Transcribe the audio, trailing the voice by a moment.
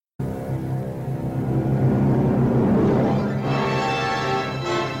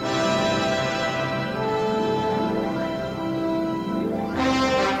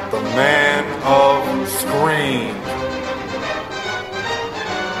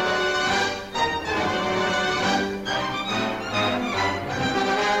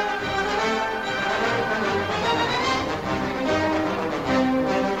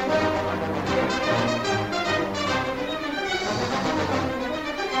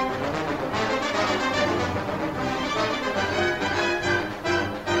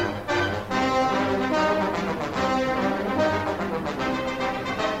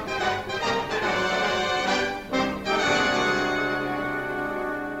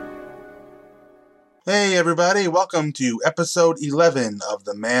Hey everybody, welcome to episode 11 of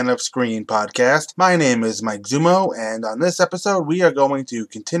the Man of Screen podcast. My name is Mike Zumo, and on this episode we are going to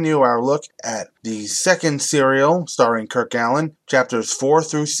continue our look at the second serial starring Kirk Alyn, chapters 4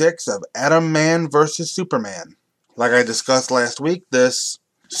 through 6 of Atom Man vs. Superman. Like I discussed last week, this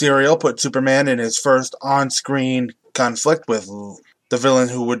serial put Superman in his first on-screen conflict with the villain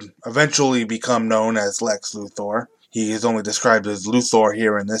who would eventually become known as Lex Luthor. He is only described as Luthor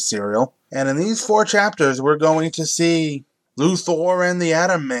here in this serial. And in these 4 chapters, we're going to see Luthor and the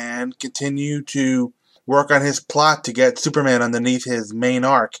Atom Man continue to work on his plot to get Superman underneath his main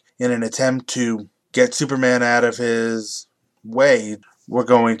arc in an attempt to get Superman out of his way. We're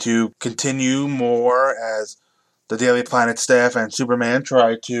going to continue more as the Daily Planet staff and Superman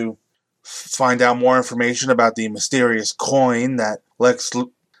try to find out more information about the mysterious coin that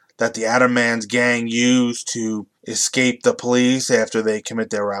the Atom Man's gang used to escape the police after they commit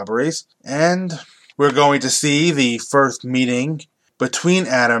their robberies. And we're going to see the first meeting between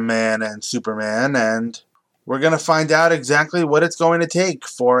Atom Man and Superman, and we're going to find out exactly what it's going to take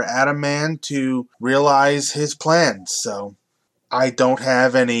for Atom Man to realize his plans. So I don't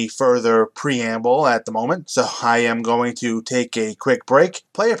have any further preamble at the moment, so I am going to take a quick break,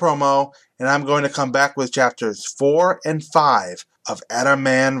 play a promo, and I'm going to come back with chapters 4 and 5 of Atom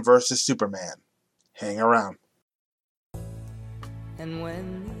Man vs. Superman. Hang around. And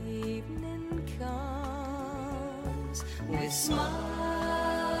when the evening comes, we smile.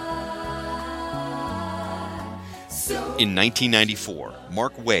 In 1994,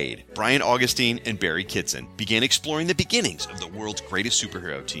 Mark Waid, Brian Augustine, and Barry Kitson began exploring the beginnings of the world's greatest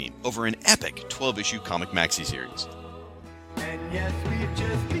superhero team over an epic 12-issue comic maxi series. And yes, we've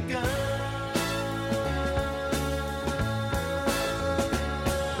just begun.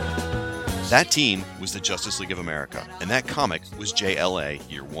 That team was the Justice League of America, and that comic was JLA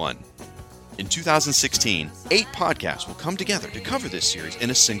Year One. In 2016, 8 podcasts will come together to cover this series in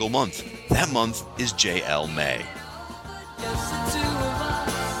a single month. That month is JL May. Just the two of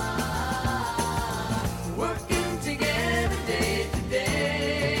us, working together day to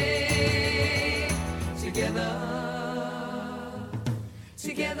day. Together.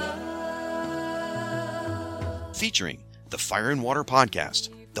 Featuring the Fire and Water Podcast,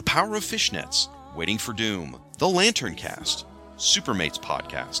 The Power of Fishnets, Waiting for Doom, The Lantern Cast, Supermates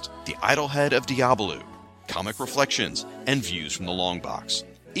Podcast, The Idlehead of Diabolu, Comic Reflections, and Views from the Long Box.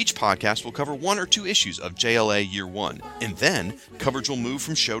 Each podcast will cover 1 or 2 issues of JLA Year 1, and then coverage will move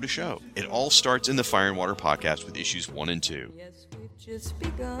from show to show. It all starts in the Fire and Water Podcast with issues 1 and 2. Yes, we've just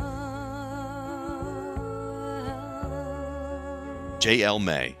begun. JL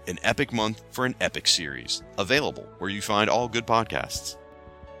May, an epic month for an epic series. Available where you find all good podcasts.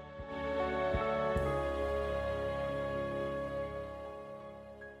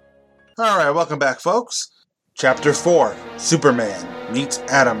 Alright, welcome back, folks. Chapter 4, Superman meets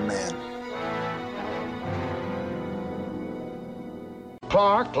Atom Man.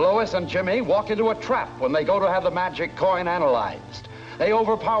 Clark, Lois, and Jimmy walk into a trap when they go to have the magic coin analyzed. They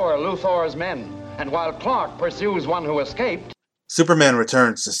overpower Luthor's men, and while Clark pursues one who escaped... Superman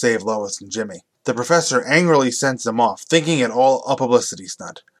returns to save Lois and Jimmy. The professor angrily sends them off, thinking it all a publicity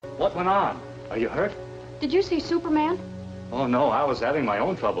stunt. What went on? Are you hurt? Did you see Superman? Oh, no, I was having my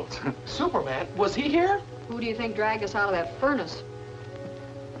own troubles. Superman? Was he here? Who do you think dragged us out of that furnace?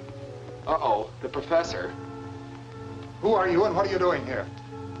 Uh-oh, the professor. Who are you and what are you doing here?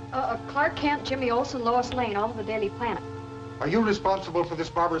 Clark Kent, Jimmy Olsen, Lois Lane, all of the Daily Planet. Are you responsible for this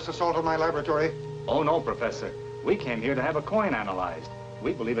barbarous assault on my laboratory? Oh, no, Professor. We came here to have a coin analyzed.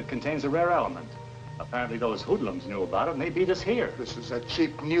 We believe it contains a rare element. Apparently those hoodlums knew about it and they beat us here. This is a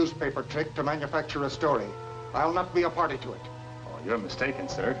cheap newspaper trick to manufacture a story. I'll not be a party to it. Oh, you're mistaken,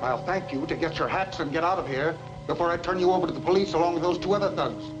 sir. I'll thank you to get your hats and get out of here before I turn you over to the police along with those 2 other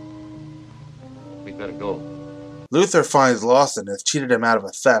thugs. We'd better go. Luthor finds Lawson has cheated him out of a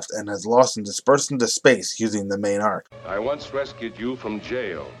theft and has Lawson dispersed into space using the main arc. I once rescued you from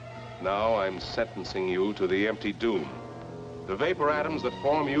jail. Now I'm sentencing you to the empty doom. The vapor atoms that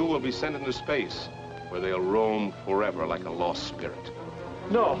form you will be sent into space, where they'll roam forever like a lost spirit.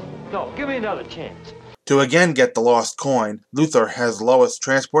 No, give me another chance. To again get the lost coin, Luthor has Lois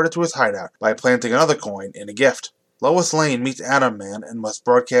transported to his hideout by planting another coin in a gift. Lois Lane meets Atom Man and must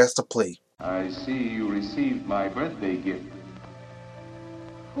broadcast a plea. I see you received my birthday gift.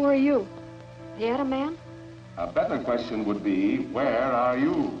 Who are you? The Atom Man? A better question would be, where are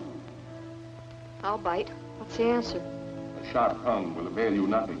you? I'll bite. What's the answer? A sharp tongue will avail you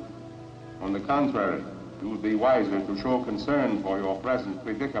nothing. On the contrary, you would be wiser to show concern for your present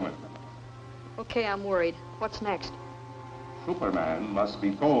predicament. Okay, I'm worried. What's next? Superman must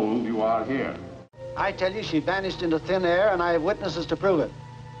be told you are here. I tell you, she vanished into thin air, and I have witnesses to prove it.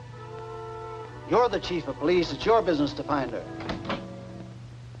 You're the chief of police. It's your business to find her.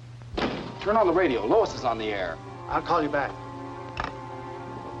 Turn on the radio. Lois is on the air. I'll call you back.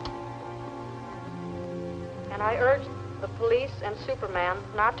 And I urge the police and Superman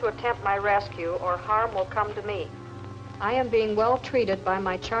not to attempt my rescue, or harm will come to me. I am being well treated by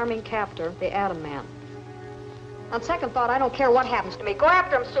my charming captor, the Atom Man. On second thought, I don't care what happens to me. Go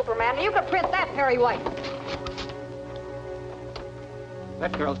after him, Superman. You can print that, Perry White.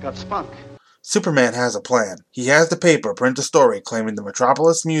 That girl's got spunk. Superman has a plan. He has the paper print a story claiming the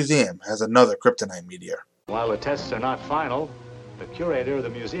Metropolis Museum has another kryptonite meteor. While the tests are not final, the curator of the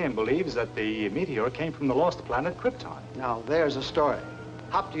museum believes that the meteor came from the lost planet Krypton. Now, there's a story.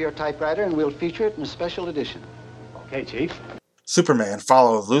 Hop to your typewriter and we'll feature it in a special edition. Okay, Chief. Superman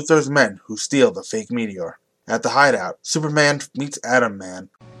follows Luthor's men who steal the fake meteor. At the hideout, Superman meets Atom Man.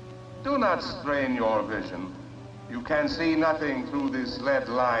 Do not strain your vision. You can see nothing through this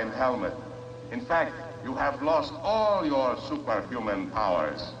lead-lined helmet. In fact, you have lost all your superhuman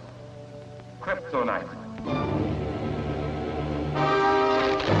powers. Kryptonite.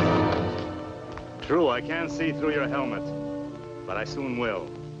 True, I can't see through your helmet, but I soon will.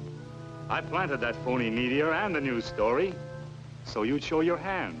 I planted that phony meteor and the news story, so you'd show your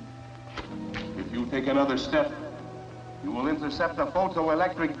hand. If you take another step, you will intercept a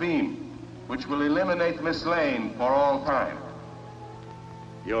photoelectric beam, which will eliminate Miss Lane for all time.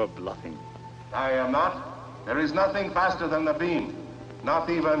 You're bluffing. I am not. There is nothing faster than the beam, not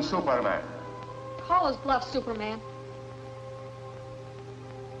even Superman. Call his bluff, Superman.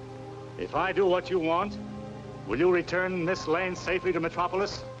 If I do what you want, will you return Miss Lane safely to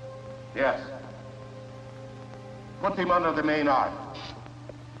Metropolis? Yes. Put him under the main arc.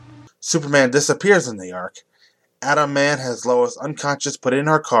 Superman disappears in the arc. Atom Man has Lois unconscious put in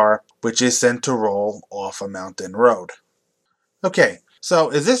her car, which is sent to roll off a mountain road. Okay, so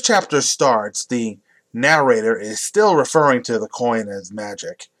as this chapter starts, the narrator is still referring to the coin as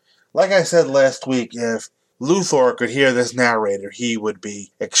magic. Like I said last week, if Luthor could hear this narrator, he would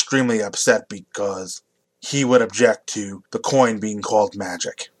be extremely upset because he would object to the coin being called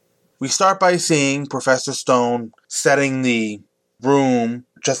magic. We start by seeing Professor Stone setting the room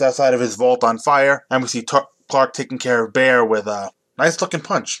just outside of his vault on fire, and we see Clark taking care of Bear with a nice-looking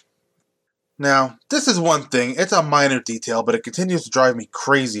punch. Now, this is one thing. It's a minor detail, but it continues to drive me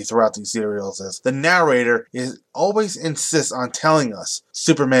crazy throughout these serials. As the narrator always insists on telling us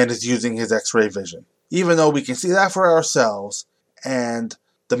Superman is using his X-ray vision, even though we can see that for ourselves, and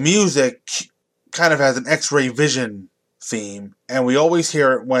the music kind of has an X-ray vision theme, and we always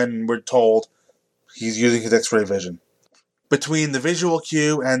hear it when we're told he's using his X-ray vision. Between the visual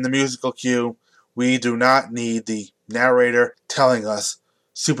cue and the musical cue, we do not need the narrator telling us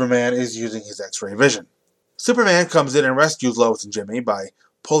Superman is using his X-ray vision. Superman comes in and rescues Lois and Jimmy by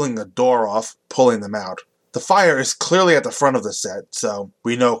pulling the door off, pulling them out. The fire is clearly at the front of the set, so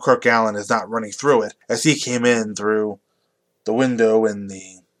we know Kirk Alyn is not running through it, as he came in through the window in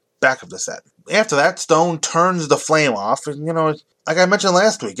the back of the set. After that, Stone turns the flame off, and like I mentioned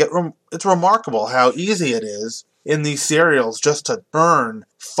last week, it's remarkable how easy it is in these serials just to turn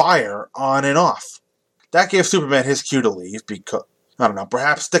fire on and off. That gave Superman his cue to leave because, I don't know,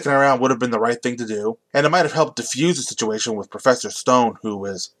 perhaps sticking around would have been the right thing to do, and it might have helped diffuse the situation with Professor Stone, who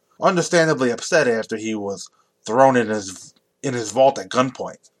was understandably upset after he was thrown in his vault at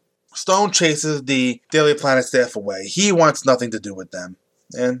gunpoint. Stone chases the Daily Planet staff away. He wants nothing to do with them.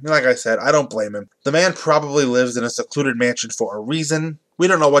 And like I said, I don't blame him. The man probably lives in a secluded mansion for a reason. We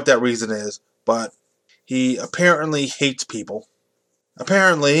don't know what that reason is, but he apparently hates people.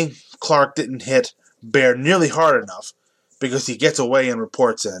 Apparently, Clark didn't hit Bear nearly hard enough because he gets away and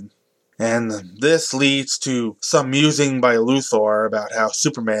reports in. And this leads to some musing by Luthor about how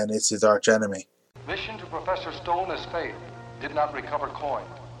Superman is his archenemy. Mission to Professor Stone has failed. Did not recover coin.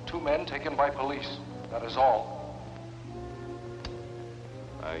 2 men taken by police. That is all.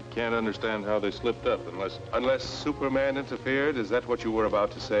 I can't understand how they slipped up unless Superman interfered. Is that what you were about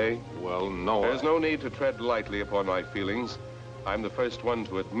to say? Well, no. There's no need to tread lightly upon my feelings. I'm the first one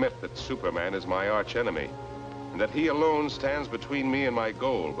to admit that Superman is my archenemy, and that he alone stands between me and my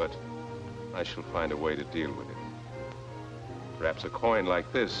goal, but I shall find a way to deal with him. Perhaps a coin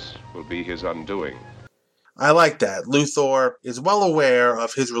like this will be his undoing. I like that. Luthor is well aware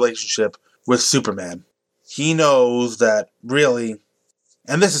of his relationship with Superman. He knows that really,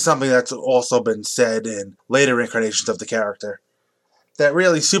 and this is something that's also been said in later incarnations of the character, that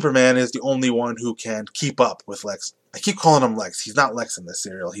really Superman is the only one who can keep up with Lex. I keep calling him Lex. He's not Lex in this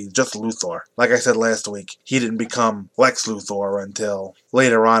serial. He's just Luthor. Like I said last week, he didn't become Lex Luthor until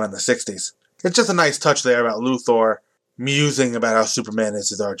later on in the 60s. It's just a nice touch there about Luthor musing about how Superman is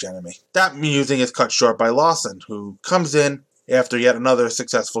his archenemy. That musing is cut short by Lawson, who comes in after yet another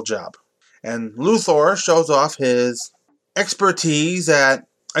successful job. And Luthor shows off his expertise at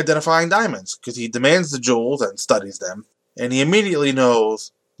identifying diamonds, because he demands the jewels and studies them, and he immediately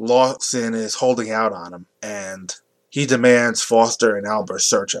knows Lawson is holding out on him, and he demands Foster and Albert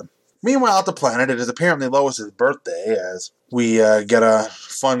search him. Meanwhile, at the planet, it is apparently Lois's birthday, as we get a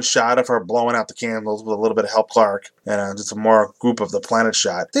fun shot of her blowing out the candles with a little bit of Help Clark, and just a more group of the planet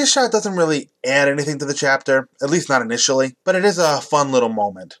shot. This shot doesn't really add anything to the chapter, at least not initially, but it is a fun little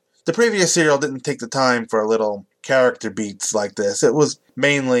moment. The previous serial didn't take the time for little character beats like this. It was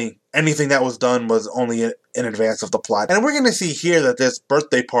mainly anything that was done was only in advance of the plot. And we're going to see here that this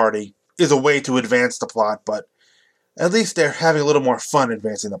birthday party is a way to advance the plot, but at least they're having a little more fun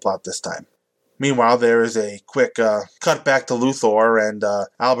advancing the plot this time. Meanwhile, there is a quick cut back to Luthor, and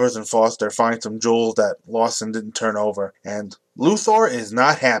Albers and Foster find some jewels that Lawson didn't turn over. And Luthor is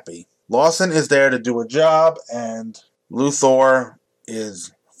not happy. Lawson is there to do a job, and Luthor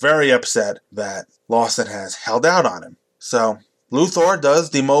is very upset that Lawson has held out on him. So Luthor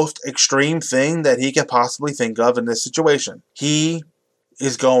does the most extreme thing that he can possibly think of in this situation. He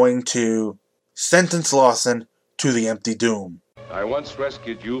is going to sentence Lawson to the empty doom. I once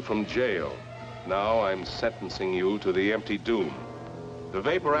rescued you from jail. Now I'm sentencing you to the empty doom. The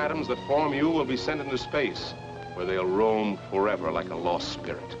vapor atoms that form you will be sent into space, where they'll roam forever like a lost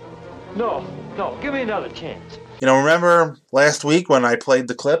spirit. No, give me another chance. You know, remember last week when I played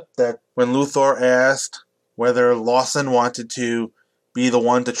the clip that when Luthor asked whether Lawson wanted to be the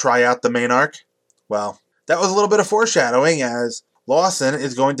one to try out the main arc? Well, that was a little bit of foreshadowing, as Lawson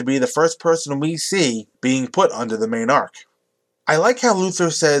is going to be the first person we see being put under the main arc. I like how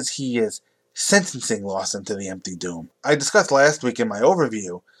Luthor says he is sentencing Lawson to the empty doom. I discussed last week in my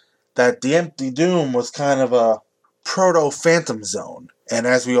overview that the empty doom was kind of a proto-Phantom Zone. And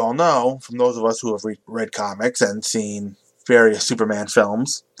as we all know, from those of us who have read comics and seen various Superman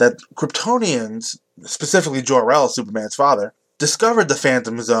films, that Kryptonians, specifically Jor-El, Superman's father, discovered the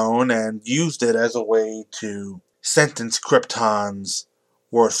Phantom Zone and used it as a way to sentence Krypton's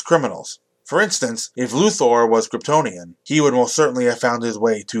worst criminals. For instance, if Luthor was Kryptonian, he would most certainly have found his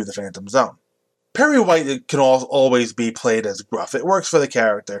way to the Phantom Zone. Perry White can always be played as gruff. It works for the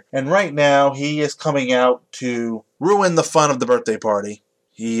character. And right now, he is coming out to ruin the fun of the birthday party.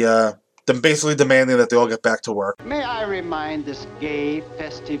 He basically demanding that they all get back to work. May I remind this gay,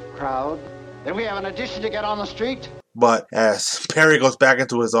 festive crowd that we have an addition to get on the street? But as Perry goes back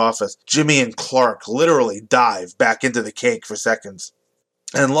into his office, Jimmy and Clark literally dive back into the cake for seconds.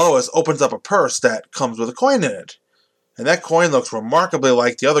 And Lois opens up a purse that comes with a coin in it. And that coin looks remarkably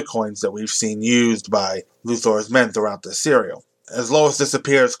like the other coins that we've seen used by Luthor's men throughout the serial. As Lois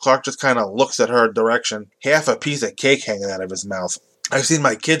disappears, Clark just kind of looks at her direction, half a piece of cake hanging out of his mouth. I've seen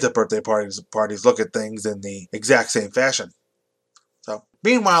my kids at birthday parties look at things in the exact same fashion. So,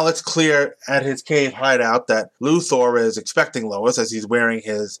 meanwhile, it's clear at his cave hideout that Luthor is expecting Lois as he's wearing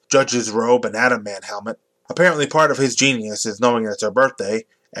his judge's robe and Atom Man helmet. Apparently part of his genius is knowing it's her birthday,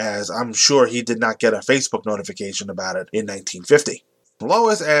 as I'm sure he did not get a Facebook notification about it in 1950.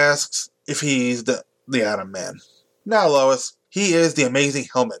 Lois asks if he's the Atom Man. Now, Lois, he is the amazing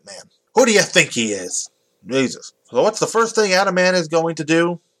Helmet Man. Who do you think he is? Jesus. So what's the first thing Atom Man is going to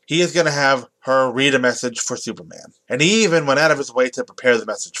do? He is going to have her read a message for Superman. And he even went out of his way to prepare the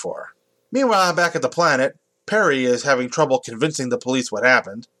message for her. Meanwhile, back at the planet, Perry is having trouble convincing the police what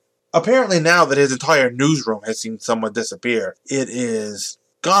happened. Apparently now that his entire newsroom has seen someone disappear, it is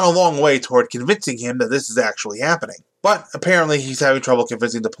gone a long way toward convincing him that this is actually happening. But apparently he's having trouble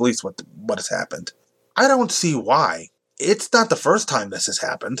convincing the police what has happened. I don't see why. It's not the first time this has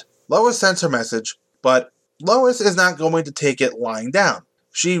happened. Lois sends her message, but Lois is not going to take it lying down.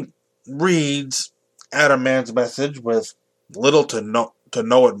 She reads Atom Man's message with little to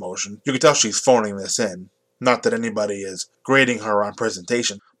no emotion. You can tell she's phoning this in. Not that anybody is grading her on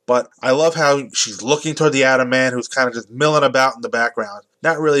presentation. But I love how she's looking toward the Atom Man, who's kind of just milling about in the background,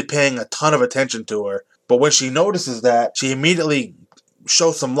 not really paying a ton of attention to her. But when she notices that, she immediately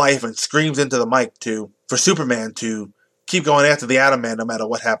shows some life and screams into the mic for Superman to keep going after the Atom Man no matter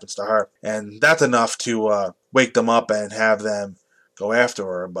what happens to her. And that's enough to wake them up and have them go after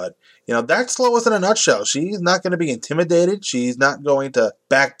her. But, that's Lois in a nutshell. She's not going to be intimidated. She's not going to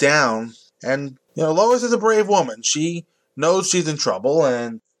back down. And, Lois is a brave woman. She knows she's in trouble,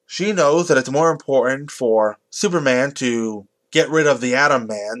 and she knows that it's more important for Superman to get rid of the Atom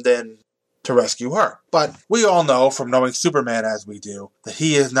Man than to rescue her. But we all know from knowing Superman as we do that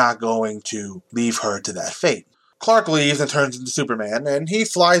he is not going to leave her to that fate. Clark leaves and turns into Superman, and he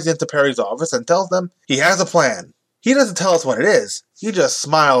flies into Perry's office and tells them he has a plan. He doesn't tell us what it is. He just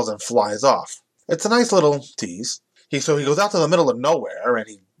smiles and flies off. It's a nice little tease. So he goes out to the middle of nowhere, and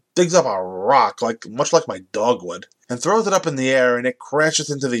he digs up a rock, much like my dog would, and throws it up in the air, and it crashes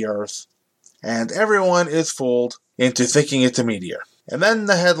into the earth. And everyone is fooled into thinking it's a meteor. And then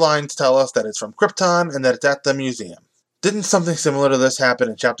the headlines tell us that it's from Krypton and that it's at the museum. Didn't something similar to this happen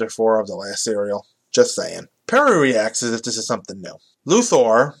in Chapter 4 of the last serial? Just saying. Perry reacts as if this is something new.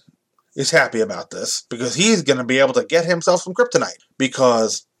 Luthor is happy about this because he's going to be able to get himself some kryptonite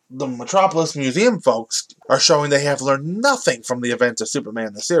because the Metropolis Museum folks are showing they have learned nothing from the events of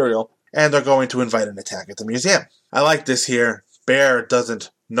Superman the serial, and they're going to invite an attack at the museum. I like this here. Bear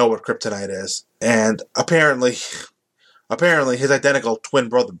doesn't know what kryptonite is, and apparently his identical twin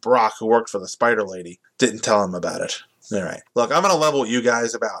brother Brock, who worked for the Spider Lady, didn't tell him about it. Alright, look, I'm going to level with you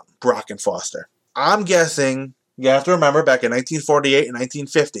guys about Brock and Foster. I'm guessing, you have to remember, back in 1948 and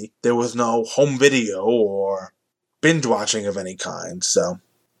 1950, there was no home video or binge watching of any kind, so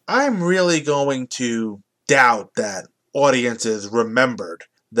I'm really going to doubt that audiences remembered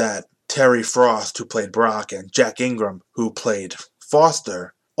that Terry Frost, who played Brock, and Jack Ingram, who played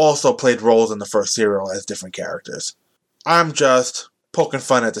Foster, also played roles in the first serial as different characters. I'm just poking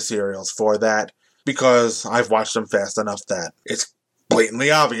fun at the serials for that, because I've watched them fast enough that it's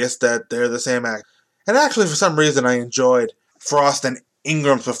blatantly obvious that they're the same actor. And actually, for some reason, I enjoyed Frost and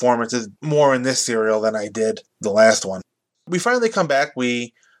Ingram's performances more in this serial than I did the last one. We finally come back.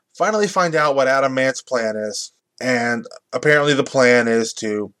 We finally find out what Adam Mant's plan is. And apparently the plan is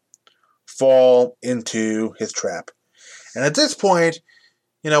to fall into his trap. And at this point,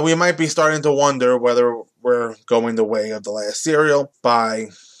 we might be starting to wonder whether we're going the way of the last serial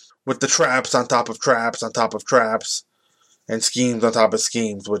with the traps on top of traps on top of traps and schemes on top of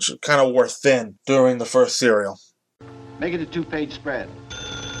schemes, which kind of wore thin during the first serial. Make it a 2-page spread.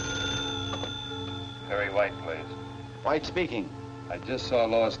 Perry White, please. White speaking. I just saw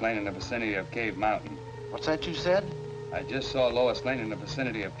Lois Lane in the vicinity of Cave Mountain. What's that you said? I just saw Lois Lane in the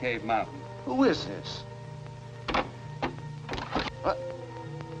vicinity of Cave Mountain. Who is this? What?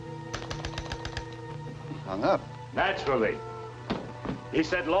 Hung up. Naturally. He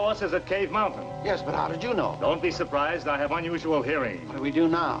said Lois is at Cave Mountain. Yes, but how did you know? Don't be surprised. I have unusual hearing. What do we do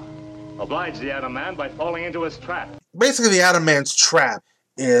now? Oblige the Atom Man by falling into his trap. Basically, the Atom Man's trap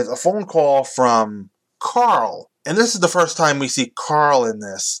is a phone call from Carl. And this is the first time we see Carl in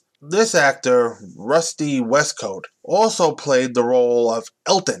this. This actor, Rusty Westcoat, also played the role of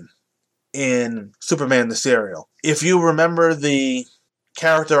Elton in Superman the serial. If you remember the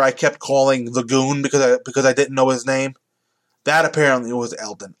character I kept calling the Goon because I didn't know his name, that apparently was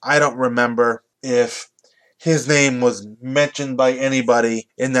Elton. I don't remember if his name was mentioned by anybody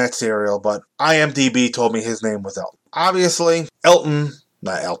in that serial, but IMDb told me his name was Elton. Obviously,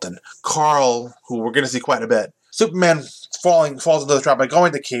 Carl, who we're going to see quite a bit. Superman falls into the trap by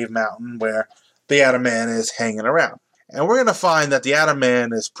going to Cave Mountain, where the Atom Man is hanging around. And we're going to find that the Atom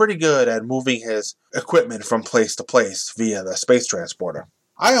Man is pretty good at moving his equipment from place to place via the space transporter.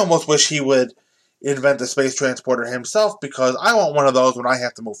 I almost wish he would invent the space transporter himself, because I want one of those when I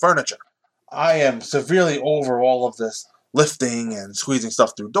have to move furniture. I am severely over all of this lifting and squeezing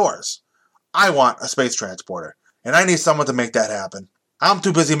stuff through doors. I want a space transporter, and I need someone to make that happen. I'm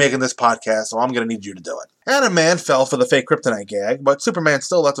too busy making this podcast, so I'm going to need you to do it. Atom Man fell for the fake kryptonite gag, but Superman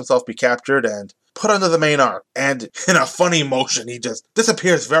still lets himself be captured and put under the main arc. And in a funny motion, he just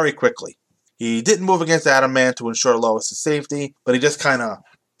disappears very quickly. He didn't move against Atom Man to ensure Lois' safety, but he just kind of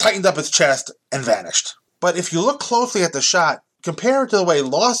tightened up his chest and vanished. But if you look closely at the shot, compare it to the way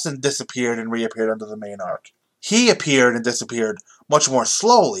Lawson disappeared and reappeared under the main arc. He appeared and disappeared much more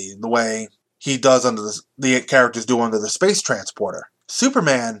slowly, the way he does under the characters do under the space transporter.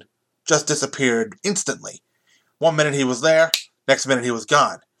 Superman just disappeared instantly. 1 minute he was there, next minute he was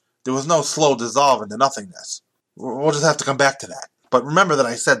gone. There was no slow dissolve into nothingness. We'll just have to come back to that. But remember that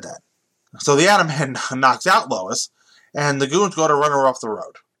I said that. So the Atom Man knocks out Lois, and the goons go to run her off the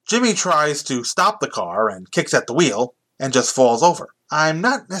road. Jimmy tries to stop the car and kicks at the wheel, and just falls over. I'm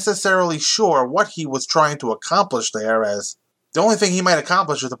not necessarily sure what he was trying to accomplish there, as the only thing he might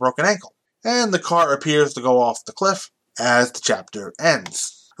accomplish is a broken ankle. And the car appears to go off the cliff as the chapter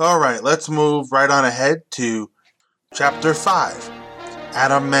ends. Alright, let's move right on ahead to Chapter 5.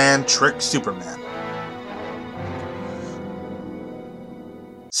 Atom Man Tricks Superman.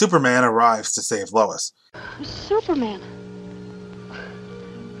 Superman arrives to save Lois. Superman.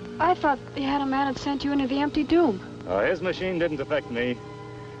 I thought the Atom Man had sent you into the empty doom. His machine didn't affect me.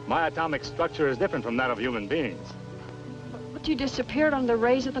 My atomic structure is different from that of human beings. But you disappeared under the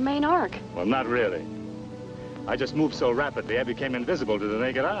rays of the main arc. Well, not really. I just moved so rapidly I became invisible to the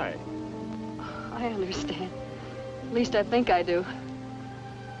naked eye. I understand. At least I think I do.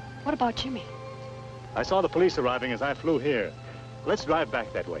 What about Jimmy? I saw the police arriving as I flew here. Let's drive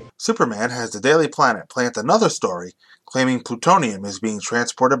back that way. Superman has the Daily Planet plant another story claiming plutonium is being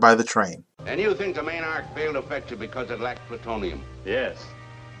transported by the train. And you think the main arc failed to fetch it because it lacked plutonium? Yes.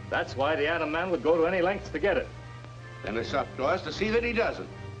 That's why the Atom Man would go to any lengths to get it. Then it's up to us to see that he doesn't.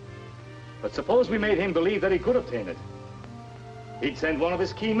 But suppose we made him believe that he could obtain it. He'd send one of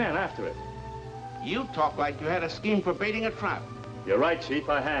his key men after it. You talk like you had a scheme for baiting a trap. You're right, Chief,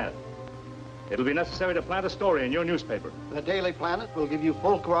 I have. It'll be necessary to plant a story in your newspaper. The Daily Planet will give you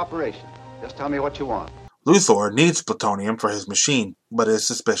full cooperation. Just tell me what you want. Luthor needs plutonium for his machine, but is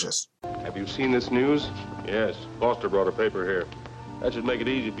suspicious. Have you seen this news? Yes, Foster brought a paper here. That should make it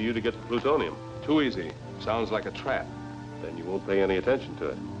easy for you to get the plutonium. Too easy. Sounds like a trap. Then you won't pay any attention to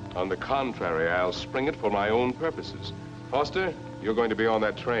it. On the contrary, I'll spring it for my own purposes. Foster, you're going to be on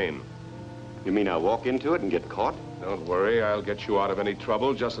that train. You mean I'll walk into it and get caught? Don't worry, I'll get you out of any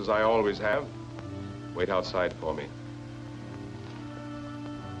trouble, just as I always have. Wait outside for me.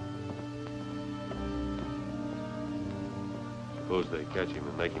 Suppose they catch him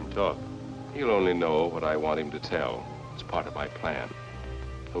and make him talk. He'll only know what I want him to tell. It's part of my plan.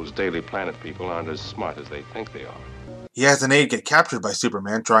 Those Daily Planet people aren't as smart as they think they are. He has an aide get captured by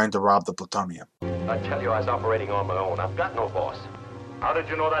Superman trying to rob the plutonium. I tell you, I was operating on my own. I've got no boss. How did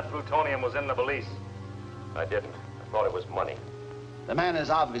you know that plutonium was in the valise? I didn't. I thought it was money. The man is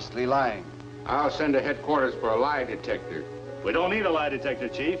obviously lying. I'll send to headquarters for a lie detector. We don't need a lie detector,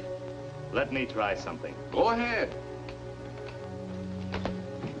 Chief. Let me try something. Go ahead.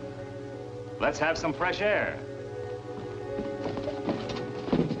 Let's have some fresh air.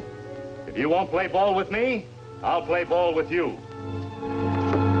 If you won't play ball with me, I'll play ball with you.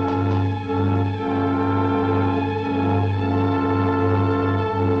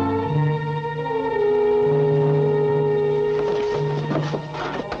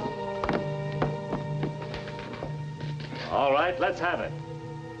 All right, let's have it.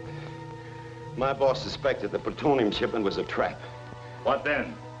 My boss suspected the plutonium shipment was a trap. What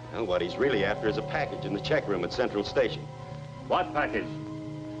then? Well, what he's really after is a package in the check room at Central Station. What package?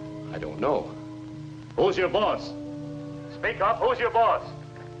 I don't know. Who's your boss? Speak up, who's your boss?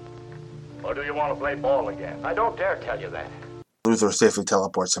 Or do you want to play ball again? I don't dare tell you that. Luthor safely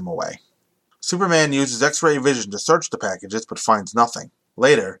teleports him away. Superman uses X-ray vision to search the packages but finds nothing.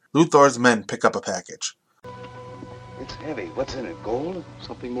 Later, Luthor's men pick up a package. It's heavy. What's in it? Gold?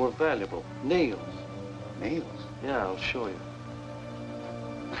 Something more valuable. Nails. Nails? Yeah, I'll show you.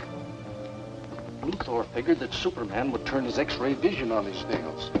 Luthor figured that Superman would turn his X-ray vision on these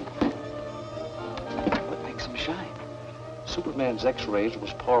nails. What makes them shine? Superman's X-rays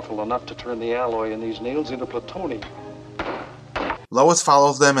was powerful enough to turn the alloy in these nails into plutonium. Lois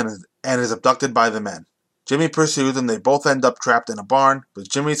follows them and is abducted by the men. Jimmy pursues and they both end up trapped in a barn with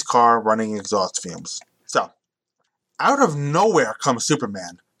Jimmy's car running exhaust fumes. So, out of nowhere comes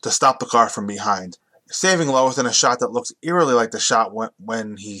Superman to stop the car from behind, saving Lois in a shot that looks eerily like the shot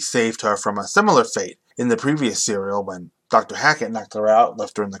when he saved her from a similar fate in the previous serial when Dr. Hackett knocked her out,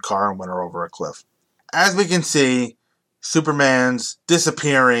 left her in the car, and went her over a cliff. As we can see, Superman's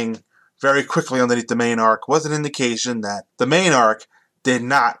disappearing very quickly underneath the main arc was an indication that the main arc did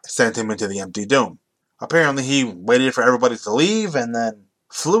not send him into the empty doom. Apparently he waited for everybody to leave and then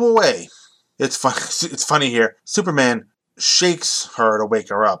flew away. It's funny here. Superman shakes her to wake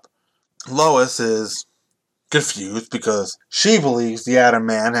her up. Lois is confused because she believes the Atom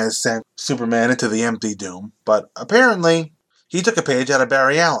Man has sent Superman into the empty doom, but apparently he took a page out of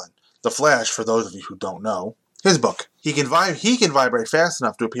Barry Allen, The Flash, for those of you who don't know, his book. He can vibrate fast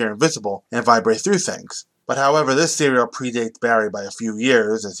enough to appear invisible and vibrate through things. But however, this serial predates Barry by a few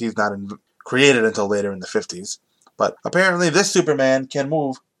years, as he's not created until later in the 50s. But apparently this Superman can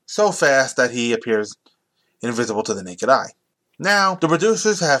move so fast that he appears invisible to the naked eye. Now, the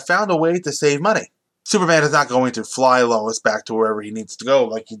producers have found a way to save money. Superman is not going to fly Lois back to wherever he needs to go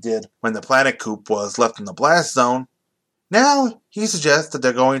like he did when the Planet Coupe was left in the blast zone. Now, he suggests that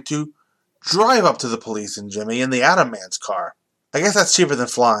they're going to drive up to the police and Jimmy in the Atom Man's car. I guess that's cheaper than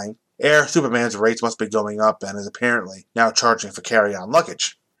flying. Air Superman's rates must be going up and is apparently now charging for carry-on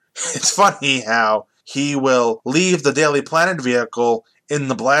luggage. It's funny how he will leave the Daily Planet vehicle in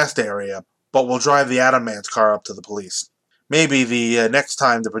the blast area, but will drive the Atom Man's car up to the police. Maybe the next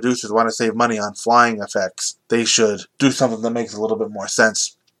time the producers want to save money on flying effects, they should do something that makes a little bit more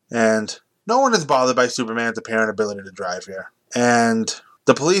sense. And no one is bothered by Superman's apparent ability to drive here. And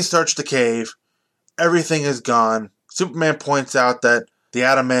the police search the cave. Everything is gone. Superman points out that the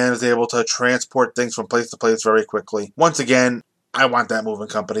Atom Man is able to transport things from place to place very quickly. Once again, I want that moving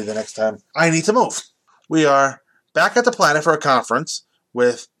company the next time I need to move. We are back at the planet for a conference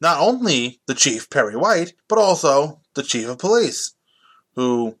with not only the Chief, Perry White, but also the Chief of Police,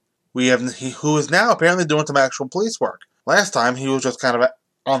 who is now apparently doing some actual police work. Last time, he was just kind of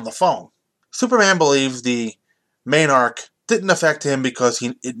on the phone. Superman believes the main arc didn't affect him because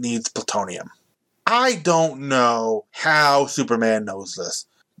it needs plutonium. I don't know how Superman knows this.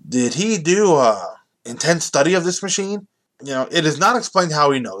 Did he do a intense study of this machine? It is not explained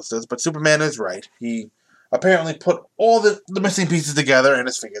how he knows this, but Superman is right. He apparently put all the missing pieces together and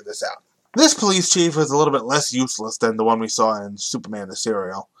has figured this out. This police chief is a little bit less useless than the one we saw in Superman the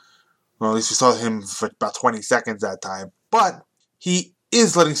Serial. Well, at least we saw him for about 20 seconds that time. But he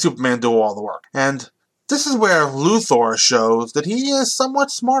is letting Superman do all the work. And this is where Luthor shows that he is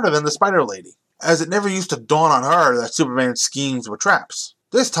somewhat smarter than the Spider Lady, as it never used to dawn on her that Superman's schemes were traps.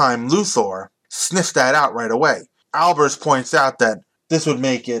 This time, Luthor sniffs that out right away. Albers points out that this would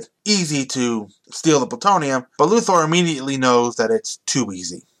make it easy to steal the plutonium, but Luthor immediately knows that it's too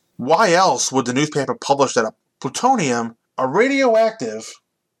easy. Why else would the newspaper publish that plutonium, a radioactive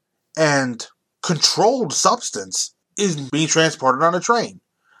and controlled substance, is being transported on a train,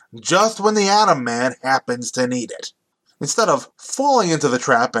 just when the Atom Man happens to need it? Instead of falling into the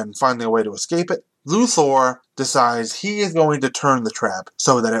trap and finding a way to escape it, Luthor decides he is going to turn the trap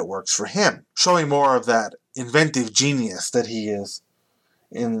so that it works for him, showing more of that inventive genius that he is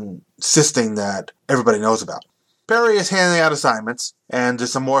insisting that everybody knows about. Perry is handing out assignments, and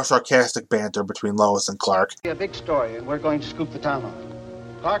there's some more sarcastic banter between Lois and Clark. A big story, and we're going to scoop the town on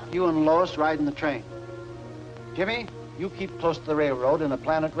it. Clark, you and Lois ride in the train. Jimmy, you keep close to the railroad in a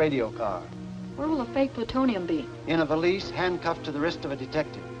Planet radio car. Where will the fake plutonium be? In a valise handcuffed to the wrist of a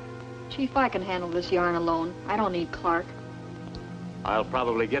detective. Chief, I can handle this yarn alone. I don't need Clark. I'll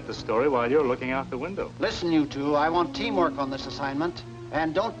probably get the story while you're looking out the window. Listen, you two, I want teamwork on this assignment.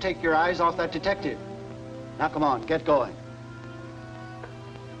 And don't take your eyes off that detective. Now, come on, get going.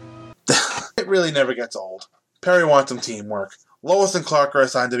 It really never gets old. Perry wants some teamwork. Lois and Clark are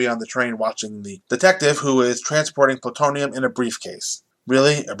assigned to be on the train watching the detective who is transporting plutonium in a briefcase.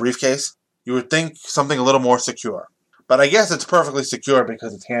 Really? A briefcase? You would think something a little more secure. But I guess it's perfectly secure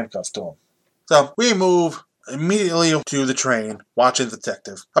because it's handcuffed to him. So, we move immediately to the train, watching the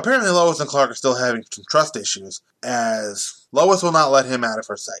detective. Apparently Lois and Clark are still having some trust issues, as Lois will not let him out of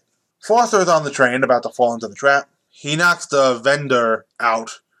her sight. Foster is on the train, about to fall into the trap. He knocks the vendor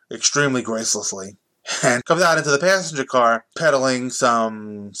out extremely gracelessly, and comes out into the passenger car, peddling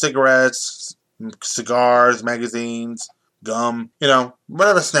some cigarettes, cigars, magazines, gum,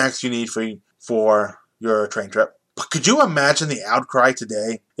 whatever snacks you need for your train trip. But could you imagine the outcry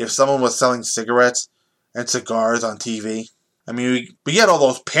today if someone was selling cigarettes and cigars on TV? I mean, we get all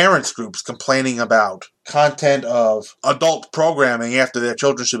those parents groups complaining about content of adult programming after their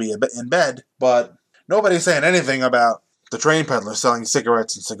children should be in bed, but nobody's saying anything about the train peddlers selling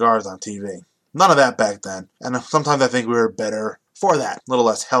cigarettes and cigars on TV. None of that back then, and sometimes I think we were better for that, a little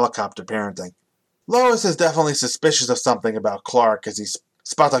less helicopter parenting. Lois is definitely suspicious of something about Clark as he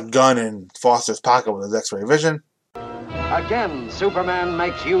spots a gun in Foster's pocket with his X-ray vision. Again, Superman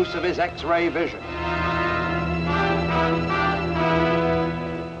makes use of his X-ray vision.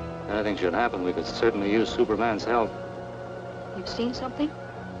 Anything should happen, we could certainly use Superman's help. You've seen something?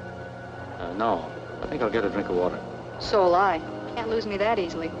 No. I think I'll get a drink of water. So will I. Can't lose me that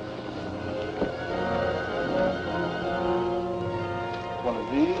easily. One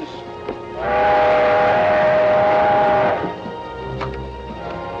of these.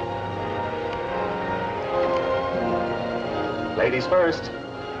 Ladies first.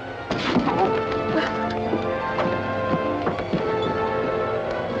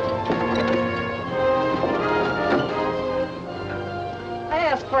 I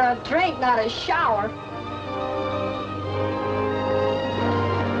asked for a drink, not a shower.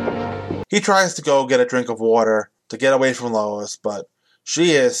 He tries to go get a drink of water to get away from Lois, but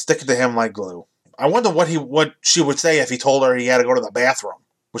she is sticking to him like glue. I wonder what she would say if he told her he had to go to the bathroom.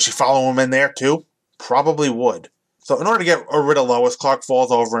 Would she follow him in there too? Probably would. So in order to get rid of Lois, Clark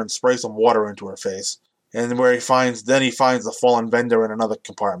falls over and sprays some water into her face. And he finds the fallen vendor in another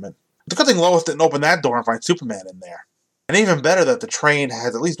compartment. It's a good thing Lois didn't open that door and find Superman in there. And even better that the train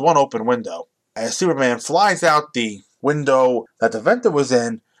has at least one open window, as Superman flies out the window that the vendor was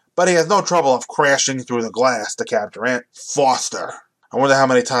in, but he has no trouble of crashing through the glass to capture Aunt Foster. I wonder how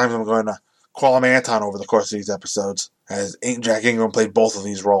many times I'm going to call him Anton over the course of these episodes, as Jack Ingram played both of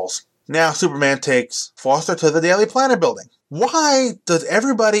these roles. Now Superman takes Foster to the Daily Planet building. Why does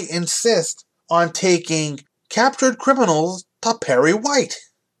everybody insist on taking captured criminals to Perry White.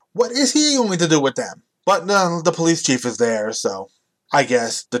 What is he going to do with them? But the police chief is there, so I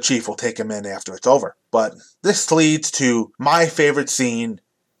guess the chief will take him in after it's over. But this leads to my favorite scene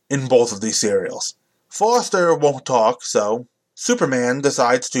in both of these serials. Foster won't talk, so Superman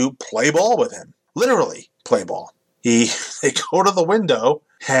decides to play ball with him. Literally play ball. They go to the window,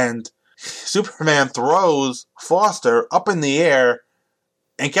 and Superman throws Foster up in the air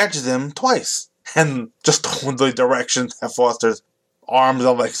and catches him twice. And just the direction that Foster's arms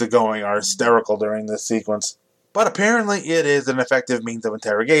and legs are going are hysterical during this sequence. But apparently it is an effective means of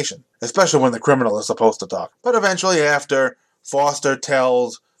interrogation, especially when the criminal is supposed to talk. But eventually, after Foster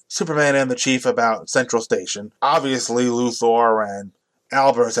tells Superman and the Chief about Central Station, obviously Luthor and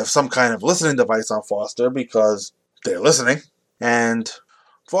Albert have some kind of listening device on Foster because they're listening, and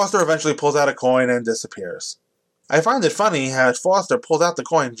Foster eventually pulls out a coin and disappears. I find it funny how Foster pulls out the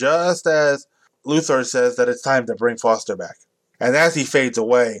coin just as Luthor says that it's time to bring Foster back. And as he fades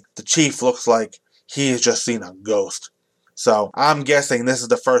away, the Chief looks like he has just seen a ghost. So I'm guessing this is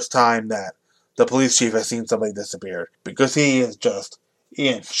the first time that the police chief has seen somebody disappear, because he is just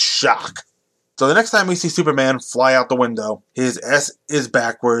in shock. So the next time we see Superman fly out the window, his S is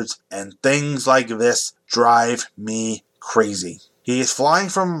backwards, and things like this drive me crazy. He is flying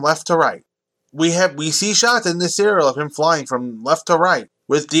from left to right. We see shots in this serial of him flying from left to right,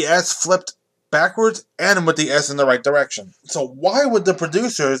 with the S flipped backwards and with the S in the right direction. So why would the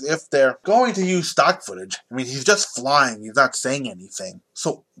producers, if they're going to use stock footage, I mean, he's just flying, he's not saying anything.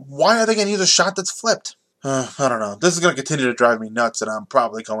 So why are they going to use a shot that's flipped? I don't know. This is going to continue to drive me nuts, and I'm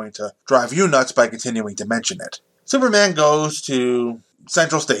probably going to drive you nuts by continuing to mention it. Superman goes to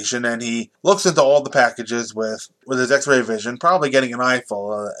Central Station, and he looks into all the packages with his X-ray vision, probably getting an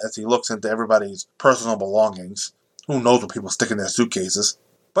eyeful as he looks into everybody's personal belongings. Who knows what people stick in their suitcases?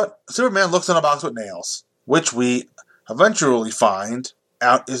 But Superman looks in a box with nails, which we eventually find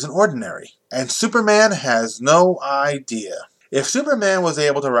out is an ordinary. And Superman has no idea. If Superman was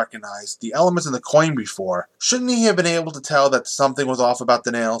able to recognize the elements in the coin before, shouldn't he have been able to tell that something was off about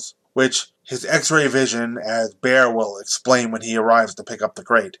the nails? Which his X-ray vision, as Bear will explain when he arrives to pick up the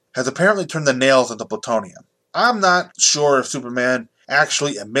crate, has apparently turned the nails into plutonium. I'm not sure if Superman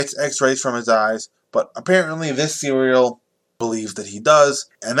actually emits X-rays from his eyes, but apparently this serial believes that he does,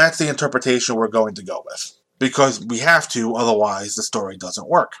 and that's the interpretation we're going to go with. Because we have to, otherwise the story doesn't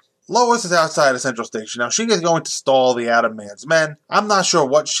work. Lois is outside of Central Station. Now, she is going to stall the Atom Man's men. I'm not sure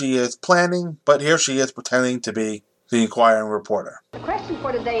what she is planning, but here she is pretending to be the inquiring reporter. The question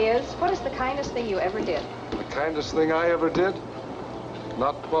for today is, what is the kindest thing you ever did? The kindest thing I ever did?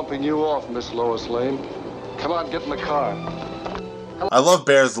 Not bumping you off, Miss Lois Lane. Come on, get in the car. I love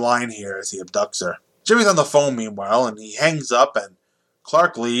Bear's line here as he abducts her. Jimmy's on the phone meanwhile, and he hangs up, and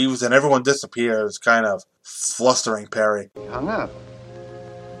Clark leaves, and everyone disappears, kind of flustering Perry. He hung up.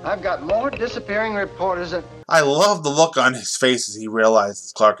 I've got more disappearing reporters than... I love the look on his face as he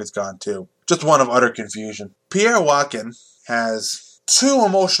realizes Clark is gone too. Just one of utter confusion. Pierre Watkin has two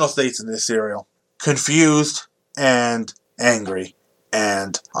emotional states in this serial. Confused and angry.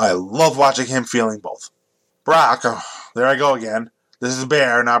 And I love watching him feeling both. Brock, there I go again. This is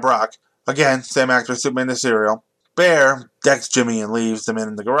Bear, not Brock. Again, same actor as Superman in the serial. Bear decks Jimmy and leaves them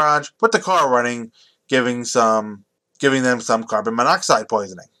in the garage with the car running, giving them some carbon monoxide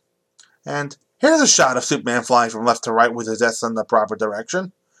poisoning. And here's a shot of Superman flying from left to right with his S in the proper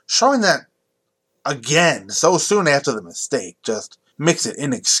direction, showing that, again, so soon after the mistake, just makes it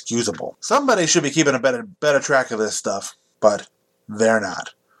inexcusable. Somebody should be keeping a better track of this stuff, but they're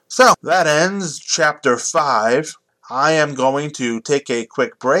not. So, that ends Chapter 5. I am going to take a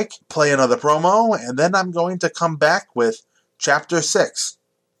quick break, play another promo, and then I'm going to come back with Chapter 6.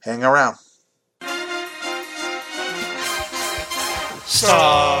 Hang around.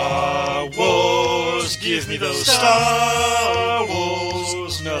 Star Wars, give me those Star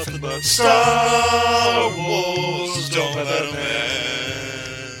Wars, nothing but Star Wars, don't let 'em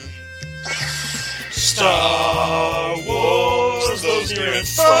end. Star Wars, those near and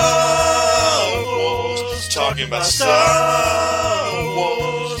far wars, talking about Star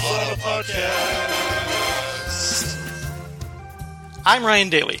Wars on a podcast. I'm Ryan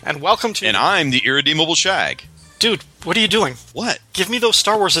Daly, and welcome to... And I'm the Irredeemable Shag. Dude, what are you doing? What? Give Me Those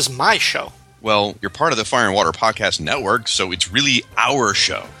Star Wars is my show. Well, you're part of the Fire and Water Podcast Network, so it's really our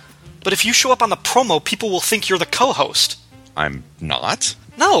show. But if you show up on the promo, people will think you're the co-host. I'm not?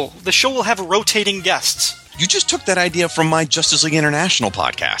 No, the show will have rotating guests. You just took that idea from my Justice League International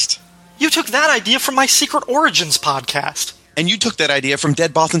podcast. You took that idea from my Secret Origins podcast. And you took that idea from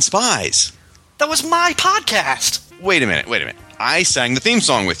Dead Bothan Spies. That was my podcast. Wait a minute. I sang the theme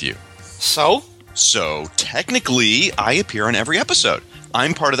song with you. So? So technically, I appear on every episode.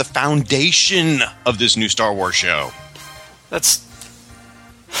 I'm part of the foundation of this new Star Wars show. That's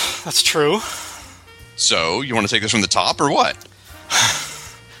true. So, you want to take this from the top, or what?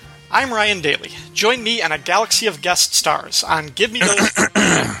 I'm Ryan Daly. Join me and a galaxy of guest stars on Give Me Those...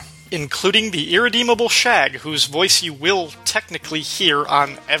 including the irredeemable Shag, whose voice you will technically hear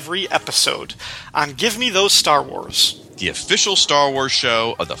on every episode, on Give Me Those Star Wars. The official Star Wars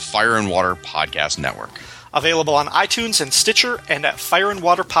show of the Fire and Water Podcast Network. Available on iTunes and Stitcher and at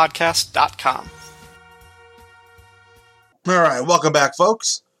fireandwaterpodcast.com. Alright, welcome back,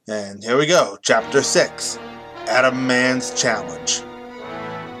 folks. And here we go, Chapter 6, Atom Man's Challenge.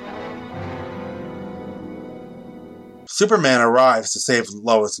 Superman arrives to save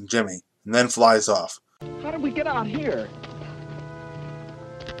Lois and Jimmy, and then flies off. How did we get out here?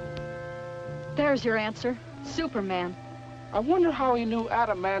 There's your answer. Superman. I wonder how he knew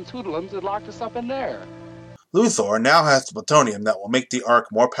Atom Man's hoodlums had locked us up in there. Luthor now has the plutonium that will make the Ark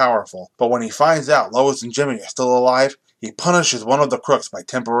more powerful, but when he finds out Lois and Jimmy are still alive, he punishes one of the crooks by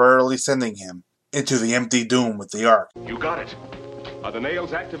temporarily sending him into the empty doom with the Ark. You got it. Are the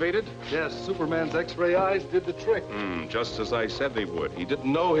nails activated? Yes, Superman's X-ray eyes did the trick. Just as I said they would. He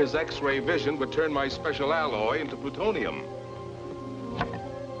didn't know his X-ray vision would turn my special alloy into plutonium.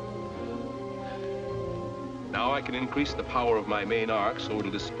 Now I can increase the power of my main arc so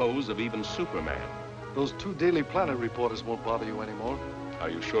it'll dispose of even Superman. Those 2 Daily Planet reporters won't bother you anymore. Are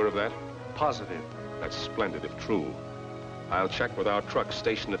you sure of that? Positive. That's splendid if true. I'll check with our truck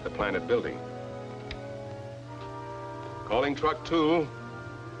stationed at the Planet building. Calling Truck 2.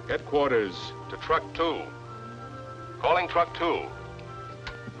 Headquarters to Truck 2. Calling Truck 2.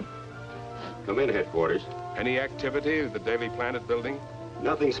 Come in, Headquarters. Any activity at the Daily Planet building?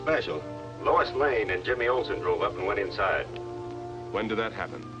 Nothing special. Lois Lane and Jimmy Olsen drove up and went inside. When did that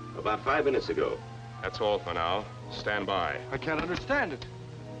happen? About 5 minutes ago. That's all for now. Stand by. I can't understand it.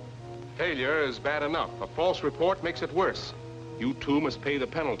 Failure is bad enough. A false report makes it worse. You two must pay the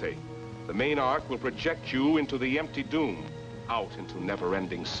penalty. The main arc will project you into the empty doom, out into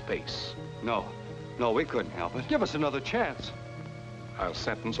never-ending space. No, we couldn't help it. Give us another chance. I'll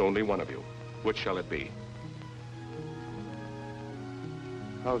sentence only one of you. Which shall it be?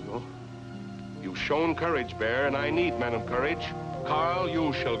 I'll go. You've shown courage, Bear, and I need men of courage. Carl,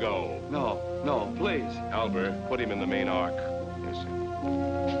 you shall go. No, please. Albert, put him in the main arc. Yes, sir.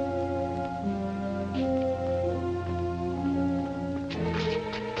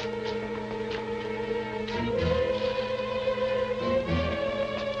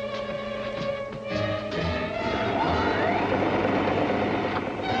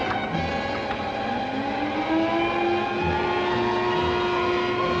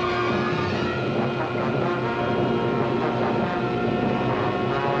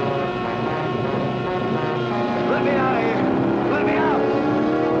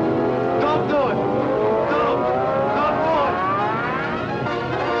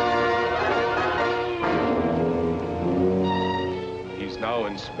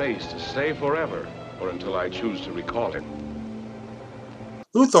 To stay forever, or until I choose to recall him.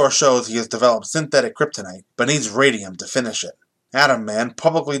 Luthor shows he has developed synthetic kryptonite, but needs radium to finish it. Atom Man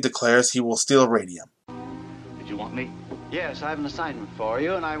publicly declares he will steal radium. Did you want me? Yes, I have an assignment for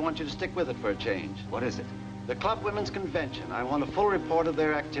you, and I want you to stick with it for a change. What is it? The Club Women's Convention. I want a full report of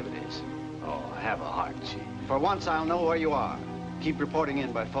their activities. Oh, have a heart, Chief. For once, I'll know where you are. Keep reporting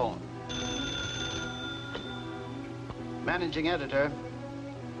in by phone. Managing Editor.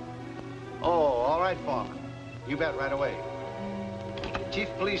 Oh, all right, Foreman. You bet right away. Chief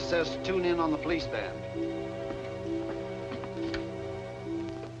Police says to tune in on the police band.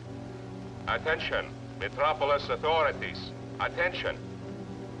 Attention, Metropolis authorities. Attention.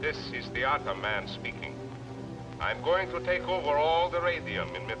 This is the Atom Man speaking. I'm going to take over all the radium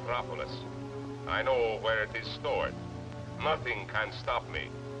in Metropolis. I know where it is stored. Nothing can stop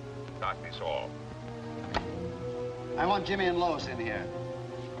me. That is all. I want Jimmy and Lois in here.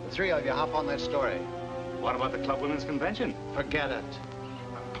 The 3 of you hop on that story. What about the Club Women's Convention? Forget it.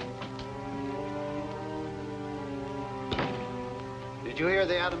 Did you hear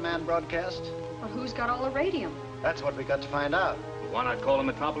the Atom Man broadcast? Well, who's got all the radium? That's what we got to find out. Why not call the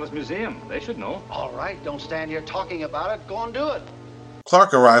Metropolis Museum? They should know. All right, don't stand here talking about it. Go and do it.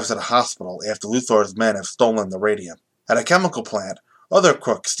 Clark arrives at a hospital after Luthor's men have stolen the radium. At a chemical plant, other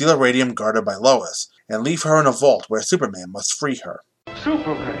crooks steal radium guarded by Lois and leave her in a vault where Superman must free her.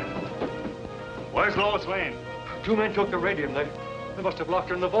 Superman! Where's Lois Lane? 2 men took the radium. They must have locked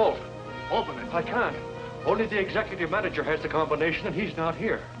her in the vault. Open it. I can't. Only the executive manager has the combination, and he's not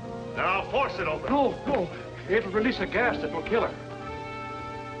here. Then I'll force it open. No. It'll release a gas that will kill her.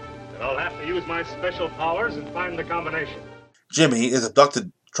 There But I'll have to use my special powers and find the combination. Jimmy is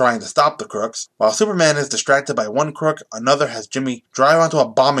abducted trying to stop the crooks. While Superman is distracted by one crook, another has Jimmy drive onto a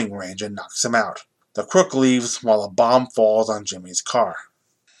bombing range and knocks him out. The crook leaves while a bomb falls on Jimmy's car.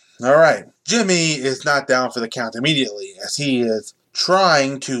 Alright, Jimmy is not down for the count immediately, as he is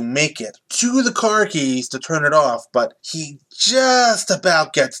trying to make it to the car keys to turn it off, but he just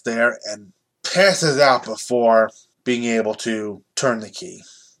about gets there and passes out before being able to turn the key.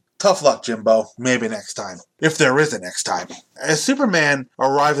 Tough luck, Jimbo. Maybe next time. If there is a next time. As Superman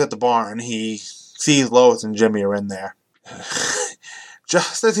arrives at the barn, he sees Lois and Jimmy are in there.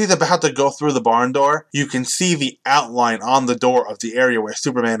 Just as he's about to go through the barn door, you can see the outline on the door of the area where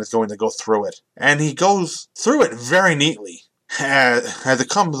Superman is going to go through it. And he goes through it very neatly, as it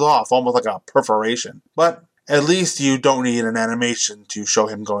comes off almost like a perforation. But at least you don't need an animation to show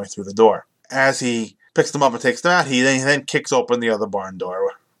him going through the door. As he picks them up and takes them out, he then kicks open the other barn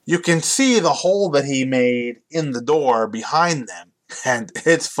door. You can see the hole that he made in the door behind them. And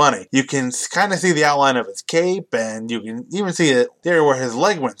it's funny. You can kind of see the outline of his cape, and you can even see it there where his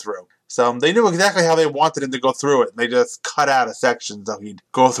leg went through. So they knew exactly how they wanted him to go through it. They just cut out a section so he'd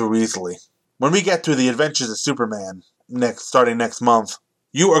go through easily. When we get to the Adventures of Superman, starting next month,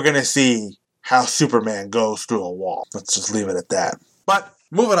 you are going to see how Superman goes through a wall. Let's just leave it at that. But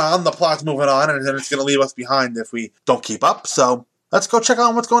moving on, the plot's moving on, and it's going to leave us behind if we don't keep up. So let's go check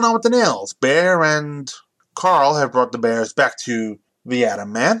out what's going on with the nails. Bear and Carl have brought the bears back to the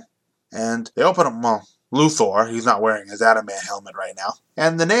Atom Man, and they open up, well, Luthor, he's not wearing his Atom Man helmet right now,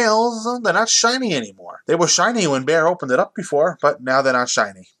 and the nails, they're not shiny anymore. They were shiny when Bear opened it up before, but now they're not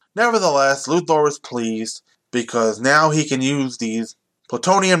shiny. Nevertheless, Luthor is pleased because now he can use these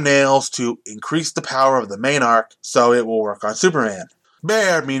plutonium nails to increase the power of the main arc so it will work on Superman.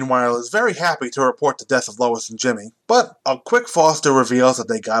 Bear, meanwhile, is very happy to report the death of Lois and Jimmy, but a quick Foster reveals that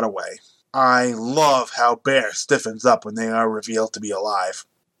they got away. I love how Bear stiffens up when they are revealed to be alive.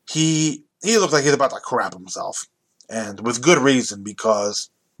 He looks like he's about to crap himself. And with good reason, because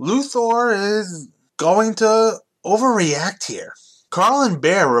Luthor is going to overreact here. Carl and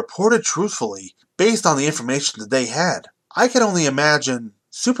Bear reported truthfully based on the information that they had. I can only imagine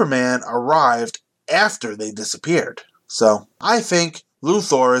Superman arrived after they disappeared. So I think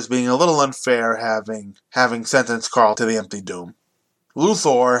Luthor is being a little unfair having sentenced Carl to the Empty Doom.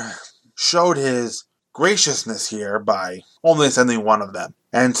 Luthor showed his graciousness here by only sending one of them.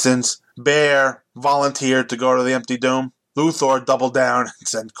 And since Bear volunteered to go to the Empty Doom, Luthor doubled down and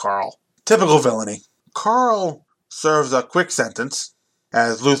sent Carl. Typical villainy. Carl serves a quick sentence,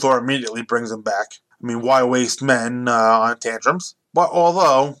 as Luthor immediately brings him back. I mean, why waste men on tantrums? But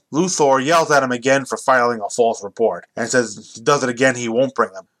although Luthor yells at him again for filing a false report, and says if he does it again, he won't bring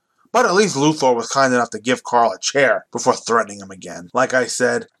him. But at least Luthor was kind enough to give Carl a chair before threatening him again. Like I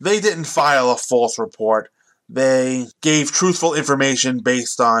said, they didn't file a false report. They gave truthful information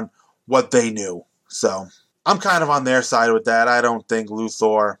based on what they knew. So, I'm kind of on their side with that. I don't think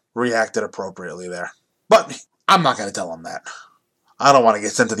Luthor reacted appropriately there. But I'm not going to tell him that. I don't want to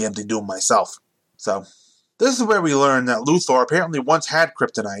get sent to the Empty Doom myself. So, this is where we learn that Luthor apparently once had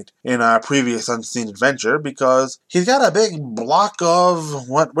kryptonite in a previous Unseen Adventure because he's got a big block of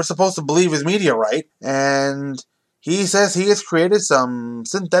what we're supposed to believe is meteorite, and he says he has created some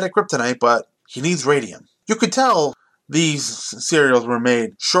synthetic kryptonite, but he needs radium. You could tell these serials were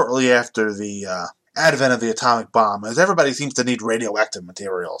made shortly after the advent of the atomic bomb, as everybody seems to need radioactive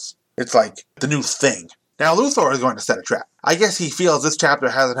materials. It's like the new thing. Now Luthor is going to set a trap. I guess he feels this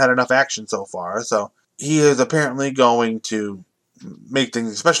chapter hasn't had enough action so far, so he is apparently going to make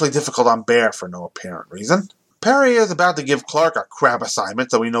things especially difficult on Bear for no apparent reason. Perry is about to give Clark a crap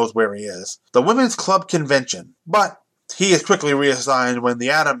assignment so he knows where he is. The Women's Club Convention. But he is quickly reassigned when the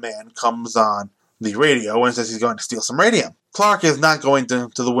Atom Man comes on the radio and says he's going to steal some radium. Clark is not going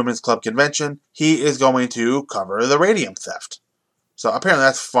to the Women's Club Convention. He is going to cover the radium theft. So apparently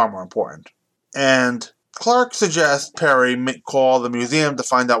that's far more important. And Clark suggests Perry call the museum to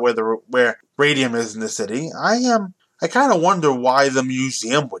find out where radium is in the city. I kind of wonder why the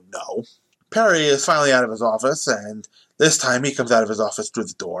museum would know. Perry is finally out of his office, and this time he comes out of his office through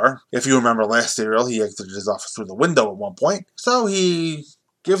the door. If you remember last serial, he exited his office through the window at one point. So he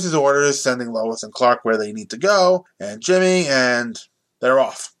gives his orders, sending Lois and Clark where they need to go, and Jimmy, and they're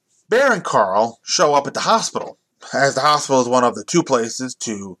off. Bear and Carl show up at the hospital, as the hospital is one of the two places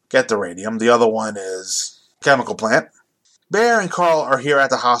to get the radium. The other one is a chemical plant. Bear and Carl are here at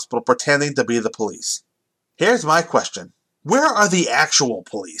the hospital pretending to be the police. Here's my question. Where are the actual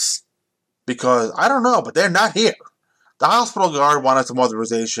police? Because, I don't know, but they're not here. The hospital guard wanted some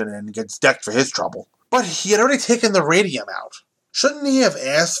authorization and gets decked for his trouble. But he had already taken the radium out. shouldn't he have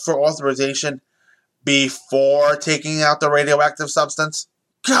asked for authorization before taking out the radioactive substance?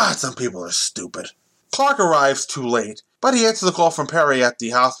 God, some people are stupid. Clark arrives too late, but he answers a call from Perry at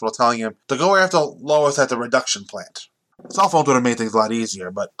the hospital telling him to go after Lois at the reduction plant. Cell phones would have made things a lot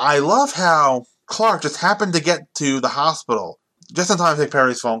easier, but I love how Clark just happened to get to the hospital just in time to take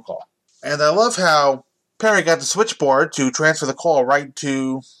Perry's phone call. And I love how Perry got the switchboard to transfer the call right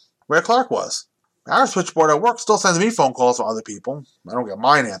to where Clark was. Our switchboard at work still sends me phone calls from other people. I don't get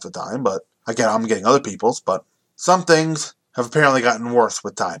mine half the time, but again, I'm getting other people's. But some things have apparently gotten worse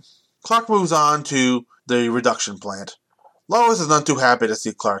with time. Clark moves on to the reduction plant. Lois is not too happy to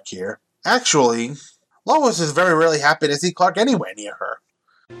see Clark here. Actually, Lois is very rarely happy to see Clark anywhere near her.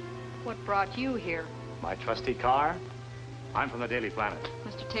 What brought you here? My trusty car? I'm from the Daily Planet.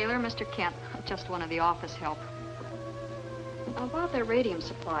 Mr. Taylor, Mr. Kent. Just one of the office help. About their radium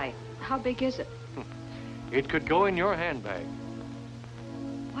supply, how big is it? It could go in your handbag.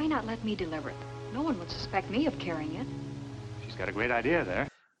 Why not let me deliver it? No one would suspect me of carrying it. She's got a great idea there.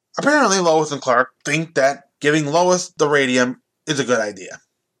 Apparently, Lois and Clark think that giving Lois the radium is a good idea.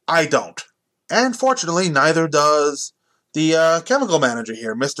 I don't. And fortunately, neither does the chemical manager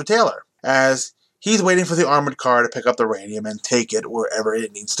here, Mr. Taylor, as he's waiting for the armored car to pick up the radium and take it wherever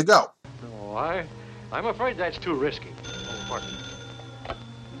it needs to go. Oh, I'm afraid that's too risky. Oh, pardon.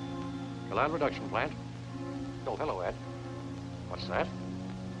 The land reduction plant? Oh, hello, Ed. What's that?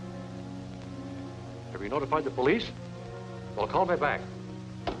 Have you notified the police? Well, call me back.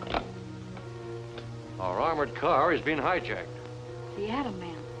 Our armored car is being hijacked. The Atom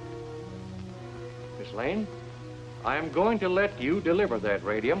Man. Miss Lane, I'm going to let you deliver that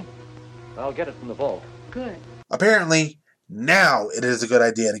radium. I'll get it from the vault. Good. Apparently, now it is a good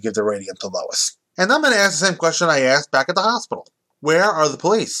idea to give the radium to Lois. And I'm going to ask the same question I asked back at the hospital. Where are the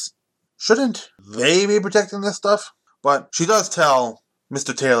police? Shouldn't they be protecting this stuff? But she does tell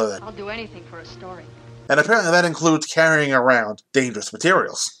Mr. Taylor that. I'll do anything for a story. And apparently that includes carrying around dangerous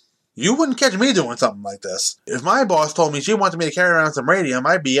materials. You wouldn't catch me doing something like this. If my boss told me she wanted me to carry around some radium,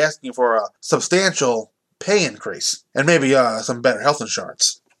 I'd be asking for a substantial pay increase. And maybe some better health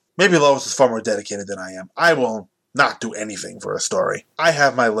insurance. Maybe Lois is far more dedicated than I am. I will not do anything for a story. I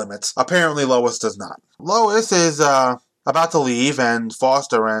have my limits. Apparently Lois does not. Lois is about to leave, and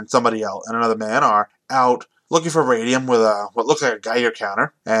Foster and somebody else and another man are out looking for radium with what looks like a Geiger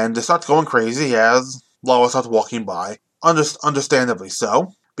counter. And it starts going crazy as Lois starts walking by. Understandably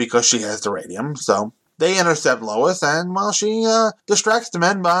so, because she has the radium. So they intercept Lois, and she distracts the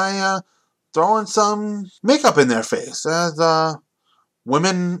men by throwing some makeup in their face, as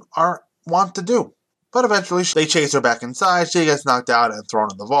women want to do. But eventually, they chase her back inside. She gets knocked out and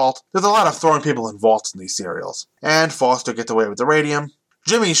thrown in the vault. There's a lot of throwing people in vaults in these serials. And Foster gets away with the radium.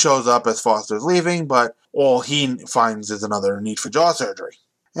 Jimmy shows up as Foster's leaving, but all he finds is another need for jaw surgery.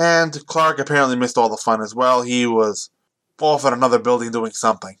 And Clark apparently missed all the fun as well. He was off at another building doing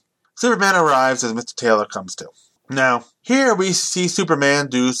something. Superman arrives as Mr. Taylor comes to. Now, here we see Superman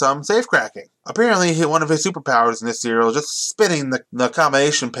do some safecracking. Apparently, one of his superpowers in this serial is just spinning the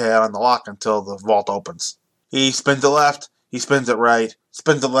combination pad on the lock until the vault opens. He spins it left, he spins it right,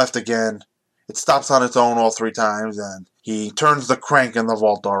 spins it left again. It stops on its own all 3 times, and he turns the crank and the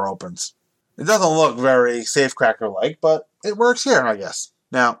vault door opens. It doesn't look very safecracker-like, but it works here, I guess.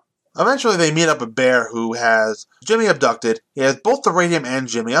 Now, eventually they meet up with Bear, who has Jimmy abducted. He has both the radium and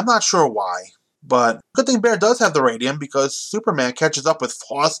Jimmy. I'm not sure why. But good thing Bear does have the radium, because Superman catches up with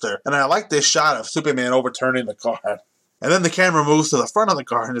Foster. And I like this shot of Superman overturning the car. And then the camera moves to the front of the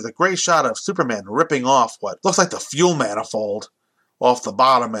car, and there's a great shot of Superman ripping off what looks like the fuel manifold off the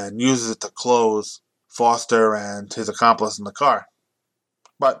bottom and uses it to close Foster and his accomplice in the car.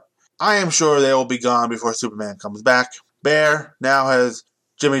 But I am sure they will be gone before Superman comes back. Bear now has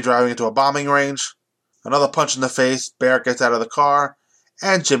Jimmy driving into a bombing range. Another punch in the face. Bear gets out of the car,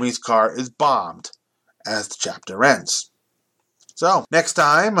 and Jimmy's car is bombed as the chapter ends. So, next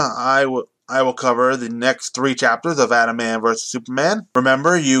time, I will cover the next 3 chapters of Atom Man vs. Superman.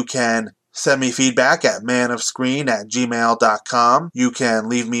 Remember, you can send me feedback at manofscreen@gmail.com. You can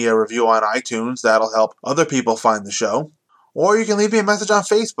leave me a review on iTunes. That'll help other people find the show. Or you can leave me a message on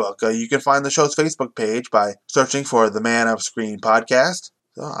Facebook. You can find the show's Facebook page by searching for the Man of Screen podcast.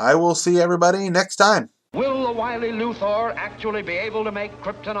 So I will see everybody next time. Will the wily Luthor actually be able to make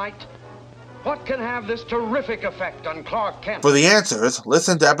kryptonite? What can have this terrific effect on Clark Kent? For the answers,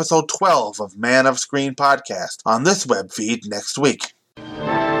 listen to episode 12 of Man of Screen podcast on this web feed next week. The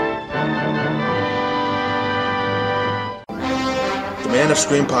Man of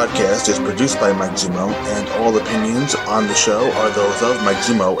Screen podcast is produced by Mike Zumo, and all opinions on the show are those of Mike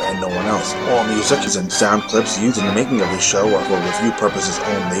Zumo and no one else. All music and sound clips used in the making of this show are for review purposes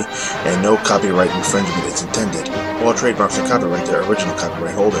only, and no copyright infringement is intended. All trademarks are copyright their original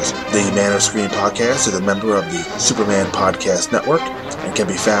copyright holders. The Man of Screen podcast is a member of the Superman Podcast Network and can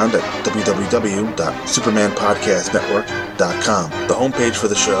be found at www.supermanpodcastnetwork.com. The homepage for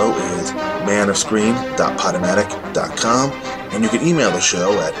the show is manofscreen.podomatic.com, and you can email the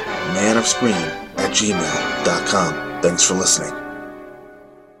show at manofscreen@gmail.com. Thanks for listening.